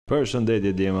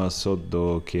Përshëndetje djema, sot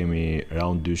do kemi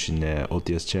round 2-shin e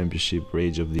OTS Championship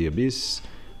Rage of the Abyss.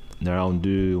 Në round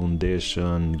 2 u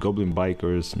ndeshën Goblin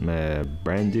Bikers me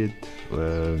Brandit,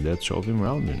 le të shohim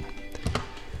roundin.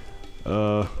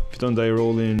 Fiton ndaj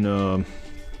rolin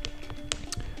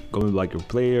Goblin Biker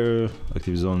player,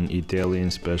 aktivizon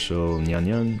e-tailin special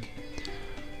njan.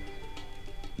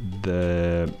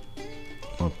 Dhe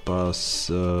më pas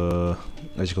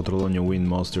ai që kontrollon një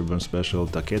Wind Monster bën special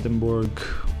Taketenborg,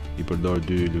 i përdor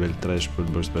 2 level 3 për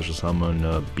të bërë special summon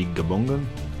Big Gabongan.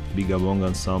 Big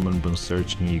Gabongan summon bën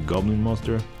search një Goblin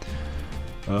Monster.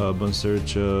 Bën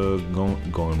search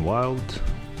Going Wild.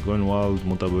 Going Wild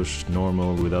mund ta bësh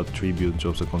normal without tribute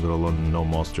nëse kontrollon no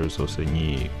monsters ose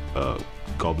një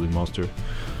Goblin Monster.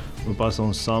 Më pas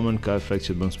on summon ka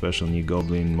efekt që bën special një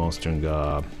Goblin Monster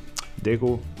nga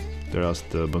deku. Të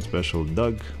rast bën special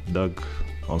Dug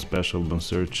on special bën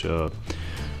search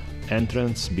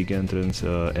entrance, big entrance,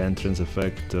 entrance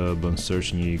effect bën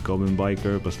search një Goblin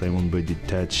Biker, pastaj mund bëj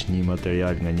detach një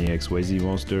material nga një XYZ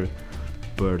monster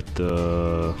për të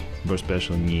bërë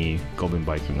special një Goblin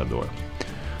Biker nga dorë.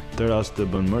 Të rast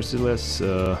bën merciless,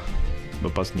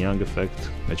 më pas një young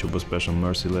effect, nga që bë special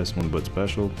merciless mund bëhet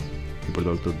special. I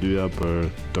përdor këto dyja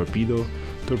për torpedo.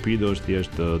 Torpedo është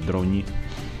thjesht drone 1.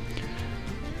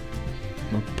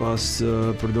 Më pas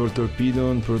përdor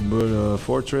torpedon për të bërë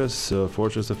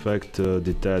fortress effect,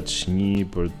 detach 1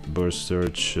 për të bërë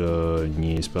search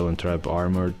një spell and trap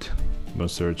armored,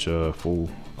 bën search full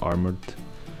armored.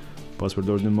 Pas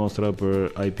përdor 2 mostra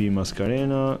për IP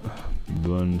Mascarena,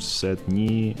 bën set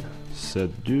 1,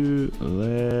 set 2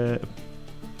 dhe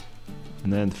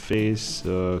në end phase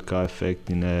ka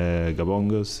efektin e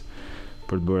Gabongës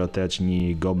për të bërë attach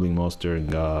një Goblin Monster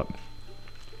nga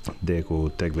deku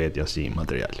tek vetja si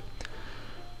material.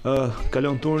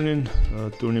 Kalon turnin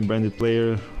Branded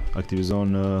player,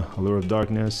 aktivizon Allure of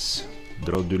Darkness,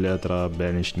 draw 2 letra,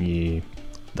 banish një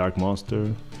Dark Monster,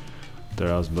 të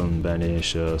rast bën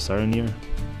banish Sireneer.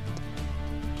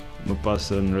 Më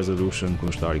pas në resolution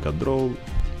kundërshtari ka draw,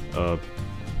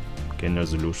 në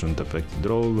resolution të efekti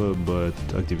draw,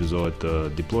 bëhet aktivizohet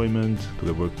deployment,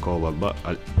 duke bërë call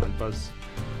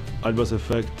Albas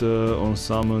effect on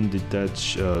summon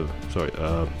detach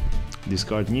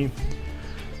discard 1,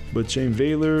 bëhet chain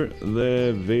Veiler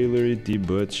dhe Veilerit i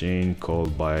bëhet chain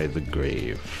called by the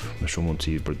grave, me shumë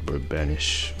mundësi për të bërë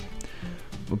banish.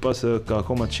 Më pas ka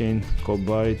akoma chain called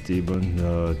by, i bën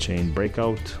chain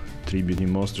breakout, tribute një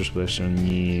monster special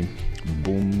një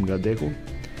boom nga deku.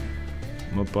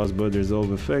 Më pas bëhet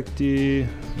resolve effecti,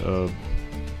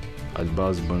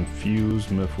 Albaz bën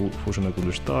fuse me fushën e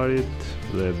kundërshtarit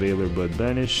dhe Veiler bëhet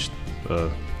banished,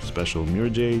 special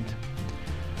Murjade.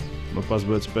 Më pas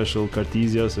bëhet special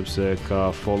Cartesia sepse ka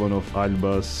Fallen of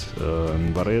Albaz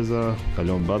në Vareza,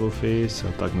 kalon battle phase,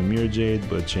 attack me Murjade,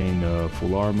 bëhet chain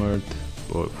full armored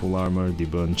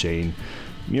i bën chain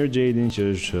Murjade-in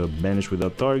që është banished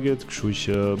without target, kështu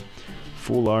që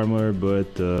full armor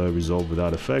bëhet resolve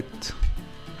without effect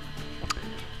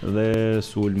dhe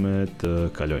sulmet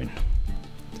kalojnë.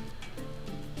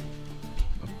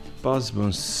 Pas bën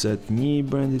set 1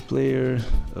 Branded player,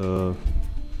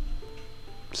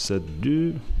 set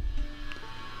 2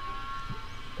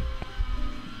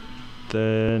 dhe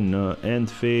në end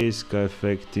phase ka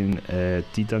efektin e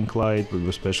Titan Clyde për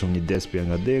bërë special një Despia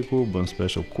nga deku, bën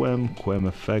special Quem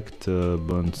effect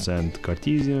bën send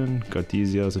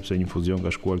Cartesia sepse një fuzion ka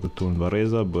shkuar këtë turn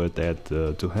Vareza, bëhet add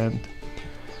to hand.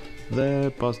 Dhe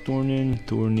pas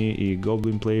turni i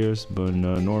Goblin players bën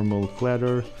normal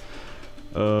clatter,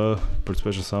 për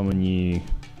special summon një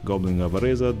Goblin nga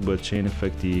Varezat, bëhet chain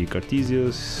effect i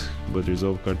Cartesias, bëhet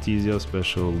resolve Cartesia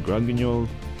special Grungignol.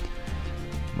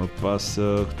 Më pas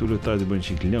këtu lojtarët bëjnë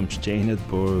qik lëmç chainet,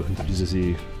 por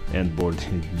gjithsesi endboard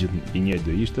i njëjtë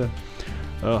do ishte.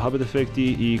 Hapet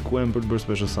efekti i Quem për të bërë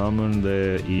special summon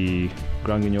dhe i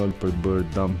Grungignol për të bërë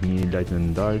dump një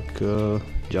Lightning Dark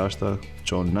 6,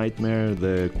 çon Nightmare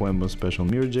dhe Quem bën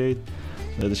special Murjade.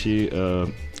 Dhe tashi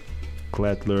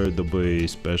Clattler do bëj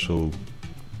special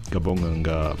Gabonga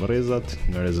nga Varezat,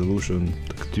 nga resolution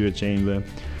të këtyre chainve.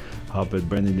 Hapet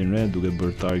Branded in Red duke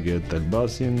bërë target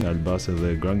Albasin, Albase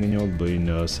dhe Grungignol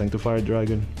bëjnë Sanctifier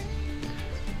Dragon.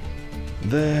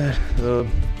 Dhe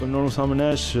për normal summon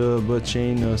Ash bëhet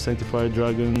chain Sanctifier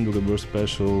Dragon duke bërë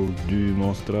special 2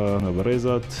 monstra nga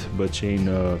Varezat, bëhet chain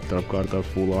trap karta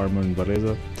full armor në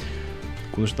Varezat.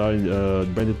 Kundërshtarin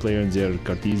Branded player nxjerr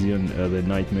Cartesian edhe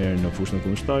Nightmare në fushën e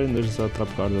kundërshtarit, ndërsa trap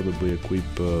karta do bëj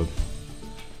equip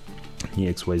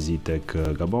një XYZ tek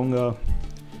Gabonga.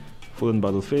 Full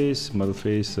battle phase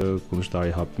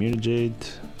kundërshtari hap Murjade,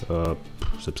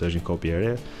 sepse është një kopje e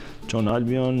re. Çon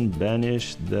Albion,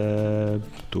 banish dhe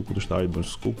tu kundërshtari bën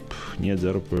skup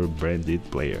 1-0 për branded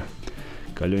player.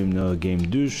 Kalojmë në game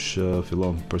 2,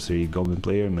 fillon përsëri Goblin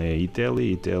player me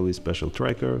Italy special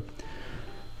tracker.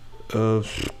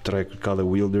 Tracker ka dhe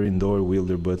wielder i dorë,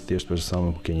 wielder bëhet thjesht për sa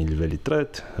më ke një niveli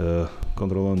 3,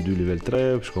 kontrollon 2 level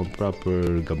 3, shkon prapë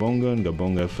për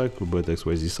Gabonga effect kur bëhet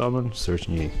XYZ summon, search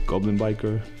një Goblin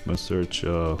biker, bën search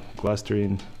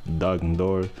clustering, dag në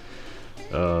dorë,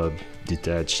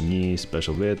 detach një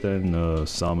special veten,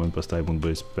 summon, pastaj mund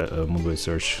bëj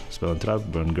search spell and trap,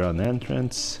 bën grand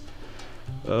entrance.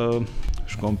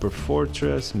 Shkon për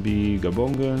fortress mbi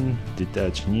Gabongan,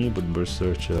 detach një për të bërë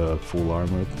search full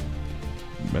armored,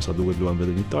 me sa duket duan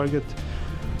vetëm një target.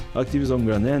 Aktivizon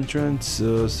grand entrance,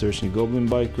 search një Goblin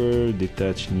biker,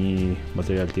 detach një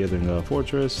material tjetër nga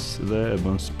fortress dhe e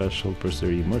bën special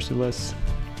përsëri merciless.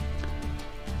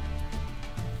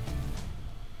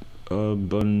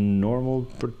 Bën normal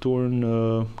për turn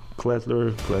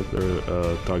Klettler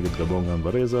target Gabongan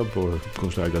Vareza, por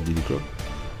kundërshtari ka Didi Pro.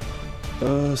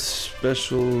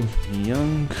 Special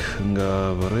Young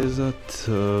nga Varezat,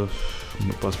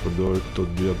 më pas përdor këto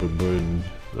dyja për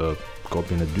bërë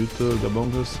kopjen e dytë të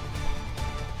Gabongës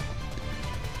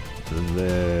dhe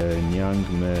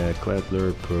Young me Klettler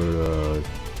për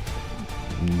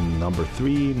number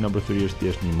 3 është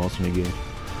thjesht një monster në game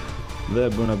dhe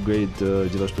bën upgrade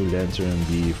gjithashtu Lancer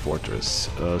mbi Fortress.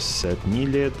 Set një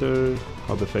letër,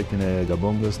 hap efektin e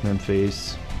Gabongës në end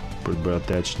phase për të bërë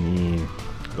attach një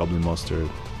Goblin monster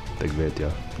tek vetja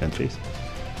end phase.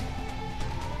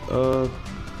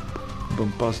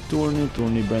 Bën pas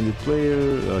turni branded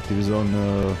player, aktivizon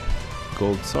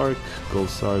Gold Sark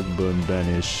bën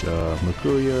banish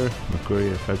Mercurier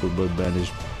effect bën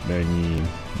banish merr një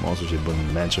monster që bën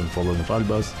mention follow në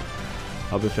Falbas.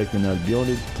 Hap efektin e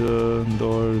Albionit në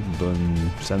dorë, bën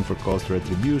send for cost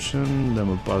retribution dhe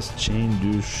më pas chain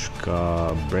 2 ka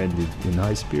branded in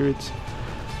high spirits.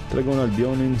 Tregon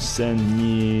Albionin send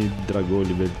një drago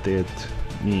level 8,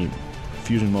 një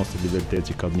fusion monster level 8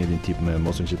 që ka të njëjtin tip me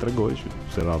monstrin që tregoj,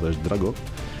 se radha është drago.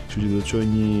 Kështu që do të çoj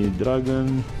një dragon,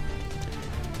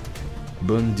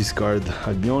 bën discard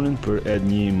Albionin për add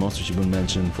një monster që bën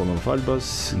mention Fallen of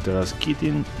Albas, në të rast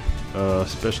kitin,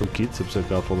 special kit sepse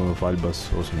ka Fallen of Albas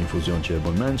ose një fuzion që e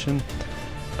bën mention,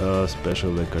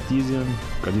 special dhe Cartesian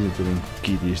të cilin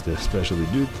kiti ishte special i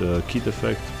dytë, kit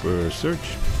effect për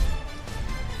search.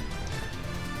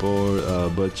 Por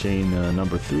bëhet chain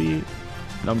number 3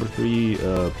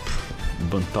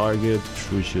 bën target,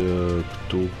 kështu që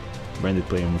këtu branded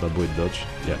player mund ta bëj dodge.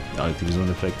 Aktivizon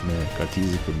efekt me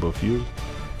Cartesian për bë fuse,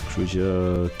 kështu që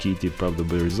kiti prapë do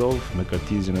bëj resolve me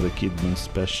Cartesian edhe kit bën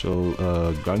special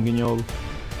YuGiOh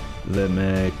dhe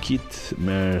me kit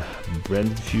merr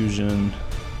branded fusion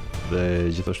dhe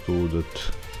gjithashtu do të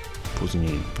fuzi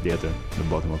një letër në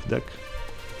bottom of deck.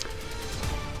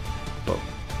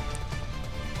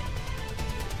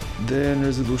 Dhe në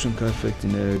resolution ka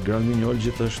efektin e YuGiOh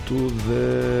gjithashtu dhe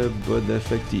bëhet dhe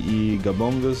efekti i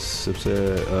Gabongës sepse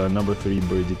number 3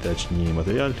 bëri detach një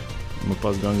material. Më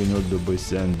pas YuGiOh do bëj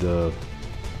send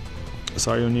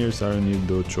Sarionir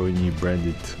do çoj një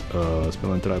branded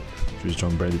spell and trap, që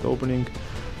çon branded opening.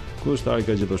 Kundërshtari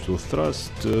ka gjithashtu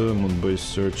thrust, mund bëj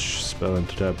search spell and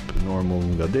trap normal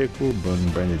nga deku, bën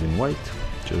branded in white,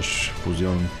 që është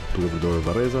fuzion duke përdorur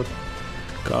varrezat.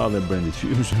 Ka dhe branded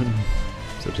fusion,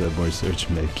 sepse e bëj search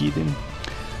me kitin.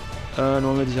 Në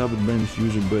momentin që hapet branded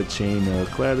fusion bëhet chain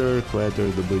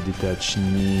Kletter do bëj detach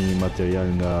një material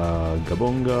nga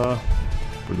Gabonga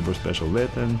për të bërë special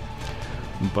veten.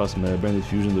 Më pas me branded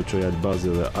fusion do çoj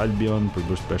Albazia dhe Albion për të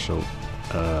bërë special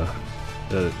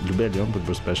Lubelion për të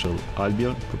bërë special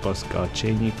Albion. Përpas ka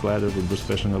chain një Kletter për të bërë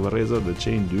special nga Vareza dhe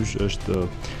chain 2 është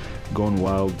Gone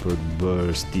Wild për të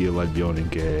bërë steal Albionin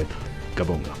ke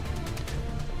Gabonga.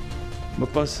 Më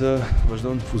pas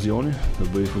vazhdon fuzioni, do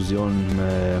bëj fuzion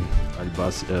me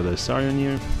Albas edhe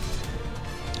Sarionir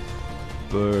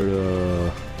për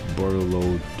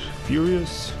Borderload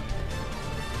Furious.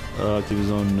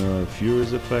 Aktivizon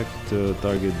Furious effect,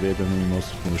 target vetën në një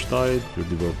monster kundërshtarit për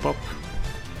t'i bërë pop.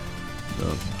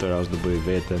 Të rast do bëj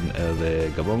veten edhe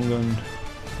Gabongan,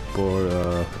 por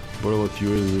Borderload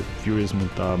Furious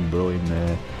mund ta mbroj me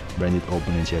branded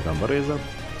opening që e ka Vareza,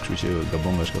 kështu që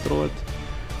Gabonga shkatërrohet.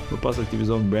 Më pas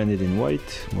aktivizon branded in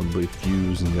white, mund bëj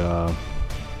fuse nga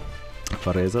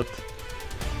Varezat,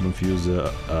 mund fuse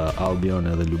Albion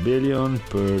edhe Lubelion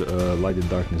për Light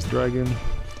and Darkness Dragon.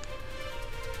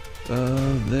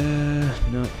 Dhe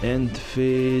në end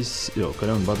phase,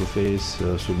 kalon battle phase,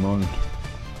 sulmon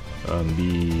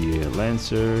mbi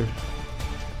Lancer.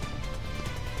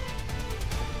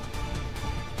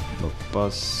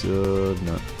 pas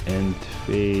në end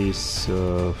phase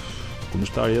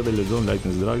kundërshtari edhe lexon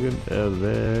Lightning Dragon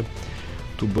edhe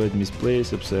tu bëhet misplay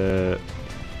sepse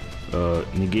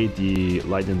negate I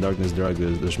Light and Darkness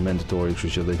Dragon është mandatory, kështu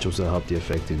që edhe nëse hapti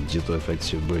efektin, gjithë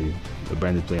efektet që bëri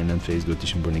branded player në end phase do të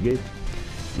ishin bërë negate.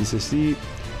 Gjithsesi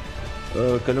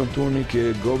kalon turni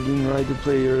ke Goblin Rider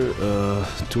player,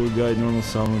 Tour Guide Normal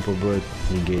Summon po bëhet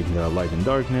negate nga Light and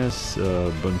Darkness,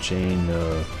 bën chain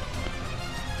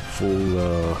full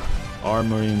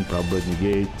armoring, pra bëhet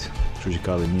negate, kështu që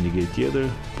ka dhe një negate tjetër,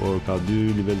 por ka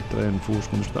 2 level 3 në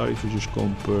fush kundërshtari, kështu që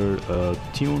shkon për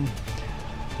Tune.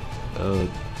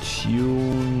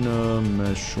 Tune me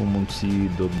shumë mundësi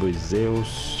do të bëj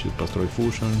Zeus që të pastroj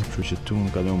fushën, kështu që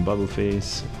Tune kalon battle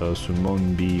phase, sulmon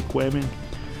mbi Quemin.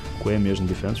 Quemi është në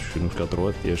defense, kështu që nuk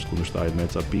shkatërrohet, thjesht kundërshtarit me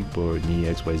ca pik, por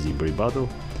një XYZ bëri battle.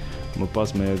 Më pas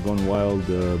me Gone Wild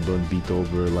bën beat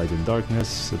over Light and Darkness,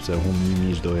 sepse humb një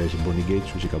miq doja që bën negate,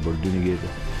 kështu që ka bërë 2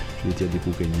 negate, kështu që tjetër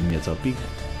diku ke 1 ca pik.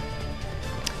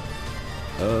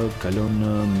 Kalon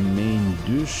main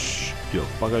 2, jo,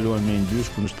 pa kaluar main 2,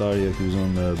 kundërshtari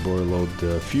aktivizon Borreload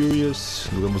Furious,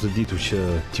 duke mos e ditur që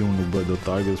Tune nuk bëhet dot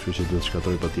target, kështu që duhet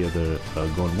shkatërroj patjetër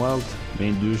Gone Wild.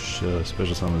 Main 2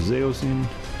 special summon Zeusin,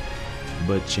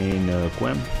 bëhet chain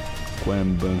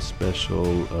Quem bën special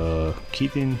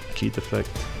kit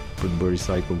effect për të bërë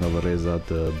recycle nga varrezat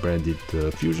branded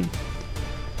fusion,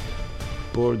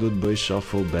 por do të bëj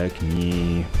shuffle back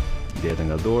një deta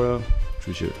nga dora,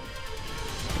 kështu që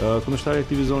kundërshtari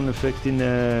aktivizon efektin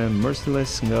e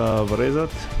Merciless nga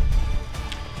varrezat.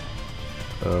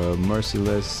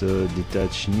 Merciless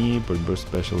detach 1 për të bërë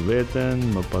special veten,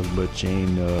 më pas bëhet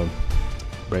chain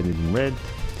branded in red,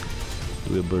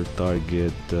 duke bërë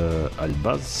target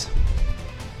Albaz.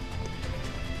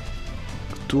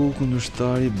 Këtu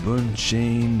kundërshtari bën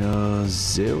chain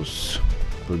Zeus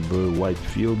për të bërë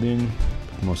white fielding,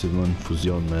 mos I vën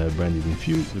fuzion me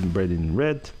branded in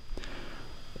red.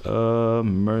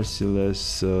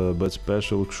 Merciless bëhet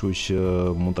special, kështu që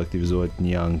mund të aktivizohet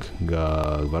një ang nga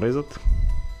varrezat.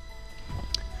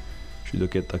 Që do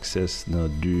ketë akses në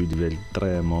 2 level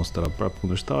 3 monstra prap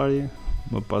kundërshtari.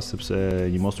 Më pas sepse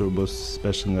një monster u bë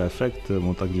special nga efekt,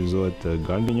 mund të aktivizohet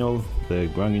Garganol dhe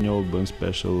Garganol bën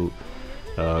special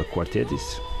Quartetis.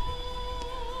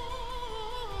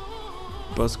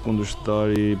 Pas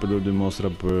kundërshtari përdor 2 monstra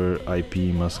për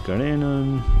IP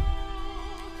Mascarenën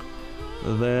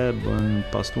dhe bën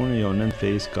pas turni, jo, në end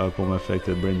phase ka akoma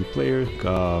efektet branded player,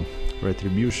 ka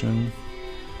Retribution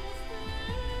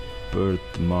për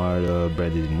të marrë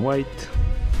branded in white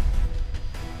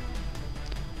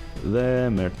dhe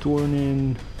merr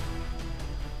turnin.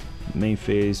 Main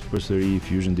phase përsëri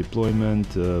fusion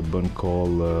deployment, bën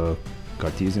call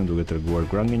Cartesian duke treguar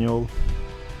Granganol,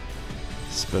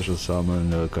 special summon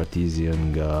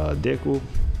Cartesian nga deku.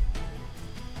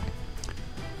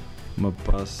 Më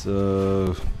pas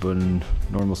bën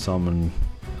normal summon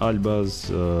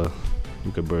Albaz,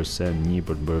 duke bërë send 1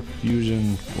 për të bërë fusion.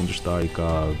 Kundërshtari ka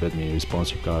vetëm një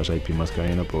response që ka është IP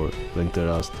Mascarena, por dhe në këtë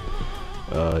rast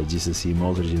gjithsesi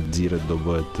monster që nxirret do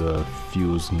bëhet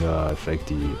fuse nga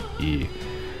efekti I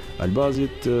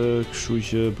Albazit, kështu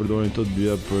që përdorin të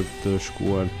dyja për të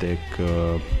shkuar tek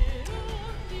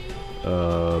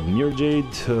Mirjade,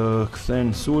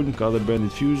 kthen sulm, ka dhe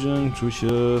branded fusion, kështu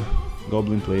që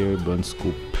Goblin player bën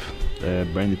scoop e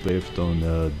branded player fiton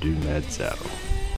 2-0.